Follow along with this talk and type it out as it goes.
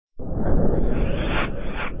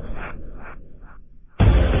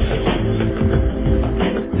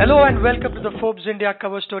Hello and welcome to the Forbes India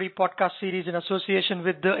Cover Story podcast series in association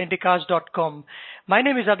with theindicast.com. My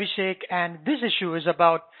name is Abhishek and this issue is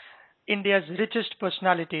about India's richest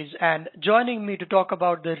personalities, and joining me to talk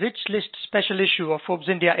about the Rich List special issue of Forbes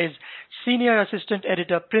India is Senior Assistant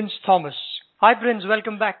Editor Prince Thomas. Hi Prince,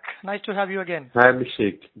 welcome back. Nice to have you again. Hi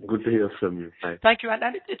Abhishek, good to hear from you. Hi. Thank you, and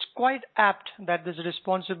it's quite apt that this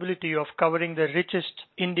responsibility of covering the richest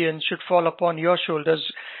Indians should fall upon your shoulders,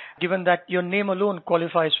 given that your name alone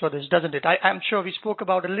qualifies for this, doesn't it? I'm sure we spoke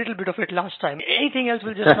about a little bit of it last time. Anything else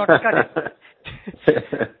will just not cut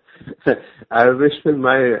it. I wish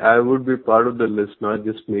I would be part of the list, not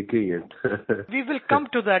just making it. We will come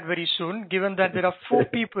to that very soon, given that there are 4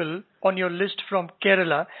 people on your list from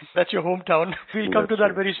Kerala. That's your hometown. We'll come to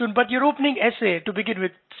that very soon. But your opening essay, to begin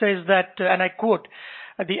with, says that, and I quote,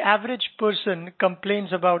 "The average person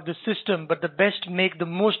complains about the system, but the best make the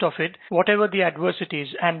most of it, whatever the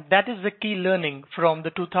adversities." And that is the key learning from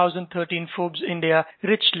the 2013 Forbes India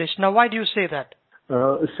Rich List. Now, why do you say that?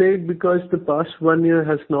 Say it because the past 1 year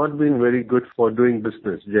has not been very good for doing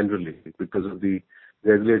business generally because of the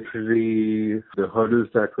regulatory, the hurdles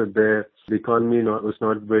that were there. The economy was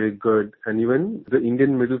not very good, and even the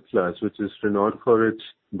Indian middle class, which is renowned for its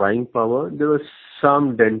buying power, there was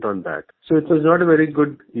some dent on that. So it was not a very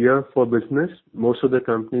good year for business. Most of the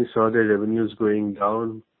companies saw their revenues going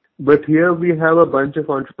down. But here we have a bunch of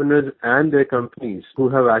entrepreneurs and their companies who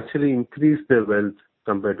have actually increased their wealth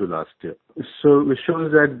compared to last year. So it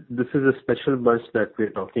shows that this is a special bunch that we're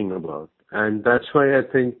talking about. And that's why I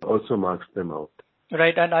think also marks them out.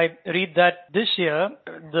 Right, and I read that this year,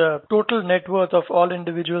 the total net worth of all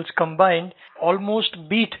individuals combined almost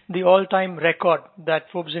beat the all-time record that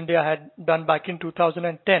Forbes India had done back in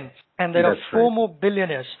 2010. And there are 4 more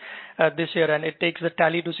billionaires this year, and it takes the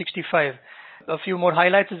tally to 65. A few more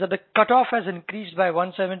highlights is that the cutoff has increased by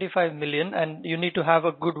 175 million, and you need to have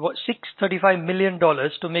a good $635 million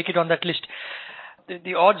to make it on that list.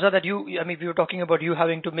 The odds are that if you're talking about you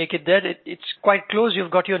having to make it there, it's quite close.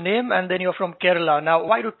 You've got your name and then you're from Kerala. Now,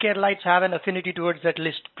 why do Keralites have an affinity towards that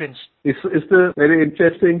list, Prince? It's a very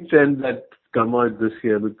interesting trend that come out this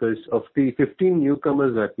year because of the 15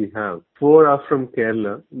 newcomers that we have. 4 are from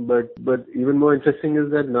Kerala, but even more interesting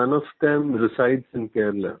is that none of them resides in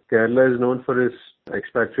Kerala. Kerala is known for its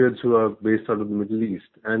expatriates who are based out of the Middle East,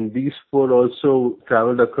 and these 4 also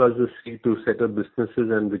traveled across the sea to set up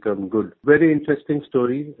businesses and become good. Very interesting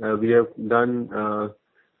story. We have done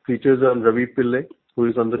features on Ravi Pillai, who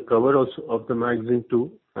is on the cover also of the magazine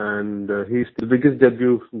too, and he's the biggest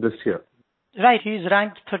debut this year. Right, he's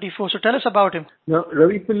ranked 34. So tell us about him. Now,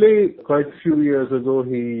 Ravi Pillai, quite a few years ago,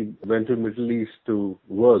 he went to Middle East to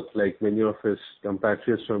work like many of his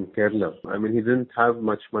compatriots from Kerala. I mean, he didn't have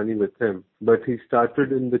much money with him, but he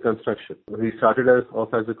started in the construction. He started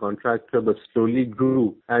off as a contractor, but slowly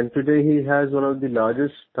grew. And today he has one of the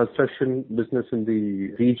largest construction business in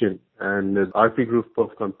the region. And the RP group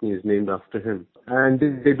of companies named after him. And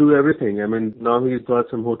they do everything. I mean, now he's got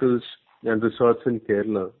some hotels and resorts in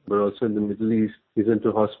Kerala, but also in the Middle East. He's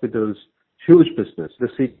into hospitals. Huge business. The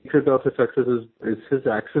secret of his success is his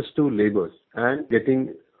access to laborers and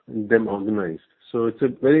getting them organized. So it's a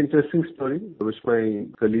very interesting story, which my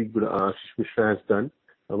colleague Ashish Mishra has done.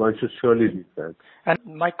 One should surely read that.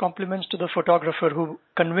 And my compliments to the photographer who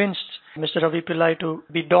convinced Mr. Ravi Pillai to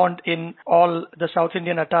be donned in all the South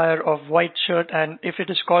Indian attire of white shirt, and if it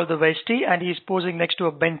is called the Vesti, and he's posing next to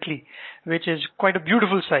a Bentley, which is quite a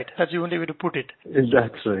beautiful sight. That's the only way to put it.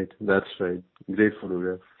 That's right. Great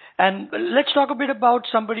photograph. And let's talk a bit about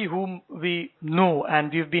somebody whom we know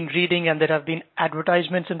and we've been reading, and there have been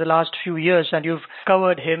advertisements in the last few years, and you've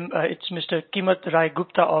covered him. It's Mr. Kimat Rai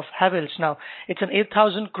Gupta of Havells. Now, it's an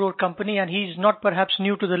 8,000 crore company, and he's not perhaps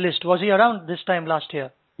new to the list. Was he around this time last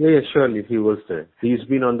year? Yeah, surely he was there. He's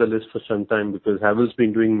been on the list for some time because Havells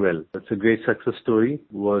been doing well. It's a great success story.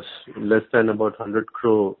 Was less than about 100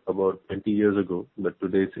 crore about 20 years ago, but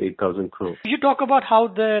today it's 8,000 crore. You talk about how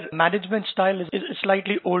their management style is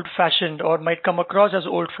slightly old-fashioned or might come across as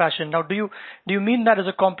old-fashioned. Now, do you mean that as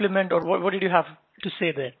a compliment, or what did you have to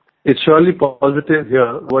say there? It's surely positive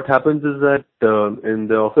here. What happens is that in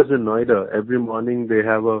the office in Noida, every morning they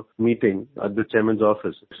have a meeting at the chairman's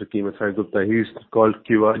office, Mr. Kimat Rai Gupta. He's called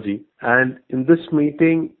QRG. And in this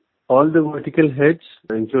meeting, all the vertical heads,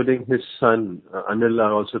 including his son, Anil,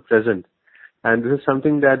 are also present. And this is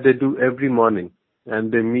something that they do every morning.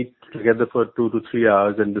 And they meet together for 2 to 3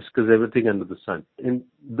 hours and discuss everything under the sun. In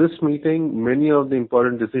this meeting, many of the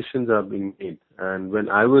important decisions are being made. And when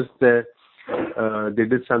I was there, they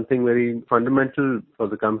did something very fundamental for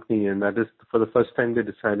the company, and that is for the first time they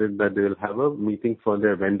decided that they will have a meeting for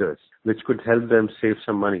their vendors, which could help them save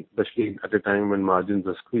some money, especially at a time when margins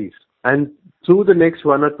are squeezed. And through the next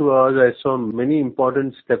 1 or 2 hours, I saw many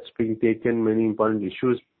important steps being taken, many important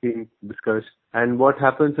issues being discussed. And what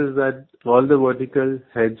happens is that all the vertical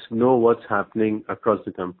heads know what's happening across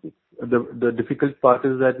the company. The difficult part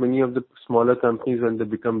is that many of the smaller companies, when they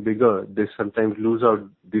become bigger, they sometimes lose out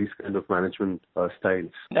these kind of management styles.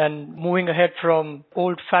 And moving ahead from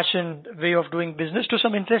old-fashioned way of doing business to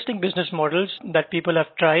some interesting business models that people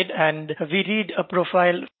have tried. And we read a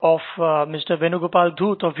profile of Mr. Venugopal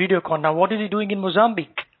Dhoot of Videocon. Now, what is he doing in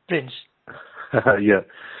Mozambique, Prince? Yeah.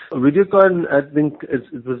 Videocon, I think it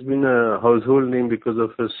has been a household name because of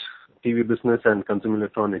his TV business and consumer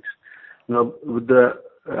electronics. Now, with the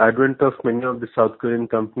advent of many of the South Korean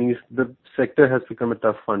companies, the sector has become a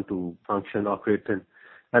tough one to function, operate in.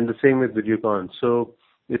 And the same with Videocon. So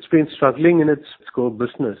it's been struggling in its core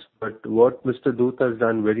business. But what Mr. Dhoot has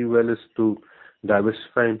done very well is to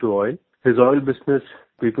diversify into oil. His oil business,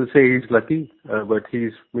 people say he's lucky, but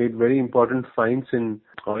he's made very important finds in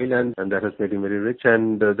oil, and that has made him very rich.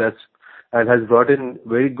 And has brought in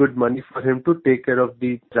very good money for him to take care of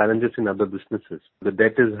the challenges in other businesses. The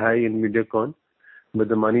debt is high in Videocon, but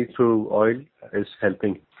the money through oil is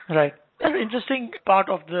helping. Right. An interesting part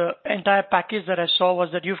of the entire package that I saw was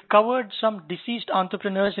that you've covered some deceased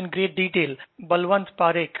entrepreneurs in great detail. Balwant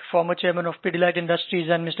Parekh, former chairman of Pidilite Industries,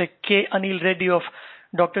 and Mr. K. Anil Reddy of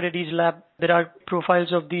Dr. Reddy's lab. There are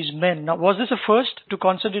profiles of these men. Now, was this a first to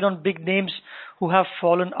concentrate on big names who have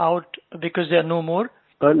fallen out because they are no more?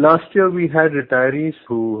 Last year we had retirees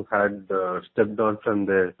who had stepped down from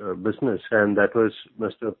their business, and that was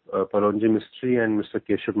Mr. Paronji Mistry and Mr.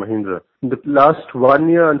 Keshav Mahindra. In the last 1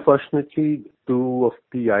 year, unfortunately, 2 of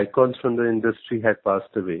the icons from the industry had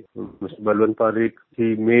passed away. Mr. Balwant Parekh,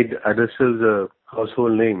 he made adhesives a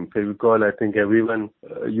household name. Fevicol, I think everyone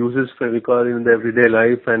uses Fevicol in their everyday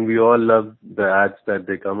life, and we all love the ads that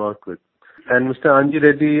they come out with. And Mr. Anji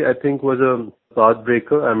Reddy, I think, was a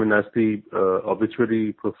pathbreaker. I mean, as the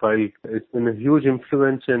obituary profile, it's been a huge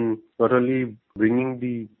influence in not only bringing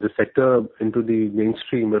the sector into the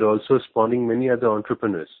mainstream, but also spawning many other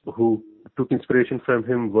entrepreneurs who took inspiration from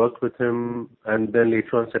him, worked with him, and then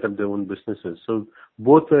later on set up their own businesses. So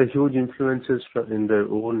both were huge influences in their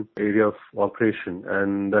own area of operation,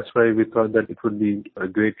 and that's why we thought that it would be a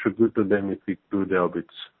great tribute to them if we do their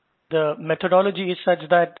obits. The methodology is such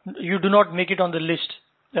that you do not make it on the list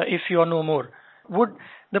if you are no more. Would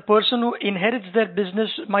the person who inherits their business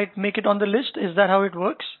might make it on the list? Is that how it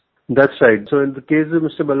works? That's right. So in the case of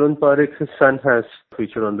Mr. Balwant Parekh, his son has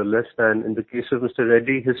featured on the list, and in the case of Mr.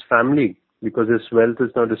 Reddy, his family, because his wealth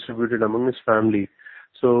is now distributed among his family.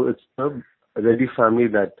 So it's a Reddy family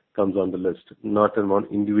that comes on the list, not a one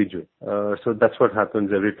individual. So that's what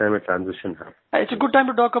happens every time a transition happens. It's a good time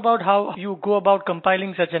to talk about how you go about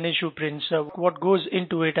compiling such an issue, Prince. What goes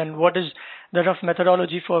into it, and what is the rough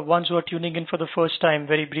methodology for ones who are tuning in for the first time,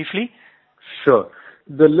 very briefly? Sure.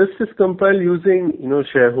 The list is compiled using,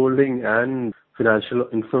 shareholding and financial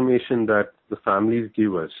information that the families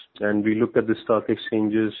give us. And we look at the stock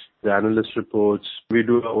exchanges, the analyst reports. We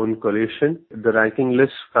do our own collation, the ranking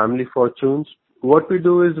list, family fortunes. What we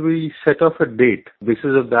do is we set off a date.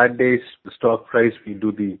 Basis of that day's stock price, we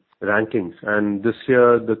do the rankings. And this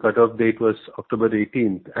year, the cutoff date was October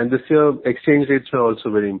 18th. And this year, exchange rates are also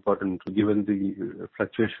very important given the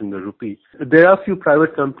fluctuation in the rupee. There are a few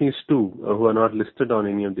private companies too who are not listed on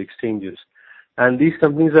any of the exchanges. And these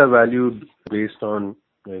companies are valued based on,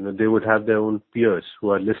 they would have their own peers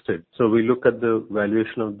who are listed. So we look at the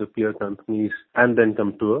valuation of the peer companies and then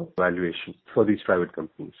come to a valuation for these private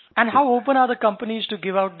companies. And how open are the companies to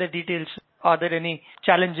give out their details? Are there any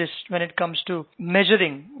challenges when it comes to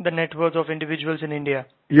measuring the net worth of individuals in India?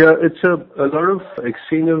 Yeah, it's a lot of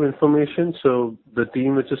exchange of information. So the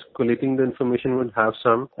team which is collating the information would have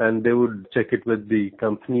some, and they would check it with the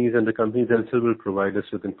companies, and the companies themselves will provide us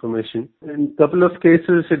with information. In a couple of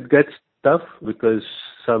cases, it gets tough because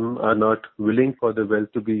some are not willing for the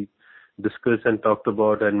wealth to be discussed and talked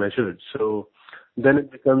about and measured. So then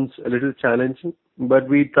it becomes a little challenging, but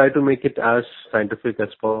we try to make it as scientific as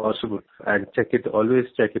possible and always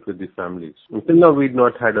check it with the families. Until now, we've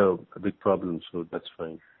not had a big problem, so that's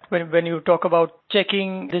fine. When you talk about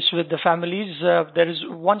checking this with the families, there is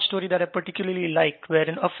one story that I particularly like,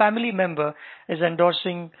 wherein a family member is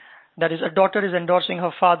endorsing, that is, a daughter is endorsing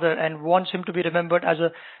her father and wants him to be remembered as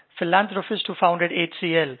a philanthropist who founded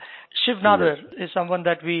HCL. Shiv Nadar is someone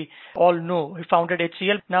that we all know. He founded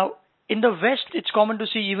HCL. Now, in the West, it's common to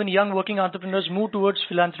see even young working entrepreneurs move towards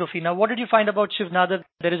philanthropy. Now, what did you find about Shiv Nadar?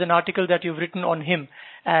 There is an article that you've written on him,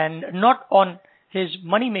 and not on his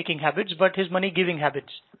money-making habits, but his money-giving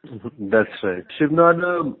habits. That's right.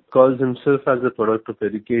 Shivnada calls himself as a product of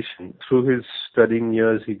education. Through his studying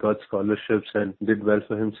years, he got scholarships and did well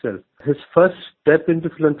for himself. His first step into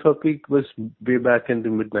philanthropy was way back in the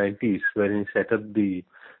mid-90s, when he set up the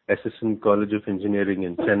Assistant College of Engineering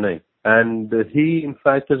in Chennai. And he, in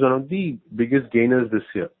fact, is one of the biggest gainers this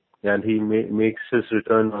year. And he makes his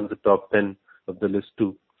return on the top 10 of the list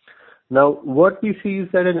too. Now, what we see is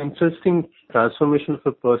that an interesting transformation of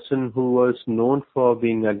a person who was known for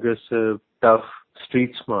being aggressive, tough,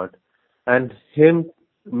 street smart, and him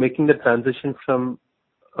making the transition from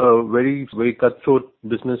a very, very cutthroat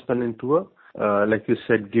businessman into a, like you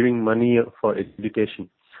said, giving money for education.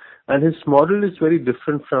 And his model is very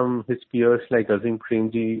different from his peers like Azim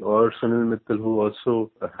Premji or Sunil Mittal, who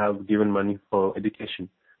also have given money for education.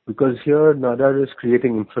 Because here Nadar is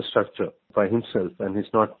creating infrastructure by himself and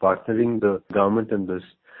he's not partnering the government in this.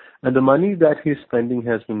 And the money that he's spending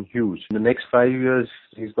has been huge. In the next 5 years,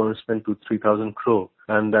 he's going to spend 3,000 crore,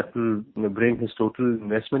 and that will bring his total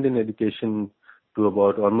investment in education to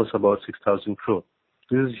almost about 6,000 crore.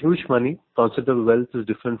 This is huge money. Concept of wealth is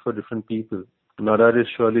different for different people. Nadar is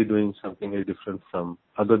surely doing something very different from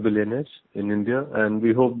other billionaires in India, and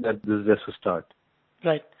we hope that this is just a start.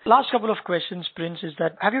 Right. Last couple of questions, Prince, is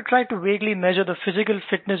that have you tried to vaguely measure the physical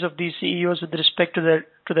fitness of these CEOs with respect to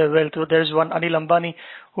their wealth? So there is one Anil Ambani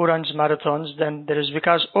who runs marathons. Then there is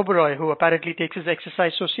Vikas Oberoi, who apparently takes his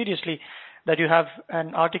exercise so seriously that you have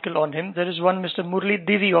an article on him. There is one Mr. Murli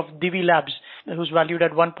Divi of Divi Labs, who's valued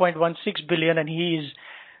at 1.16 billion, and he is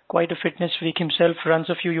quite a fitness freak himself, runs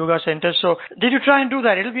a few yoga centers. So did you try and do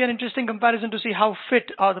that? It'll be an interesting comparison to see how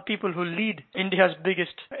fit are the people who lead India's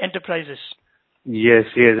biggest enterprises. Yes.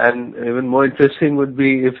 And even more interesting would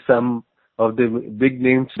be if some of the big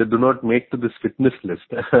names that do not make to this fitness list.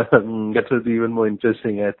 That will be even more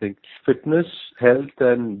interesting, I think. Fitness, health,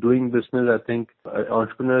 and doing business, I think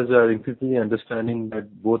entrepreneurs are increasingly understanding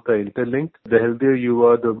that both are interlinked. The healthier you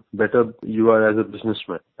are, the better you are as a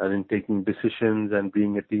businessman and in taking decisions and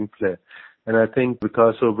being a team player. And I think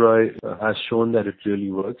Vikas Oberoi has shown that it really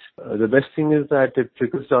works. The best thing is that it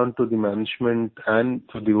trickles down to the management and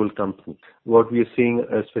to the whole company. What we are seeing,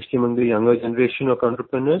 especially among the younger generation of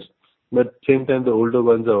entrepreneurs, but at the same time, the older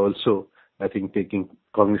ones are also, I think, taking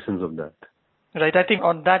cognizance of that. Right. I think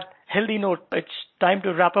on that healthy note, it's time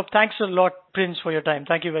to wrap up. Thanks a lot, Prince, for your time.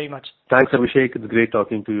 Thank you very much. Thanks, Abhishek. It's great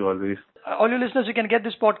talking to you always. All your listeners, you can get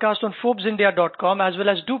this podcast on ForbesIndia.com, as well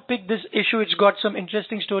as do pick this issue. It's got some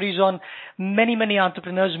interesting stories on many, many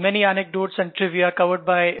entrepreneurs, many anecdotes and trivia covered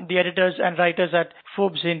by the editors and writers at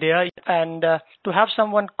Forbes India. And to have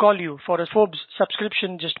someone call you for a Forbes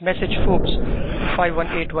subscription, just message Forbes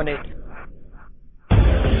 51818.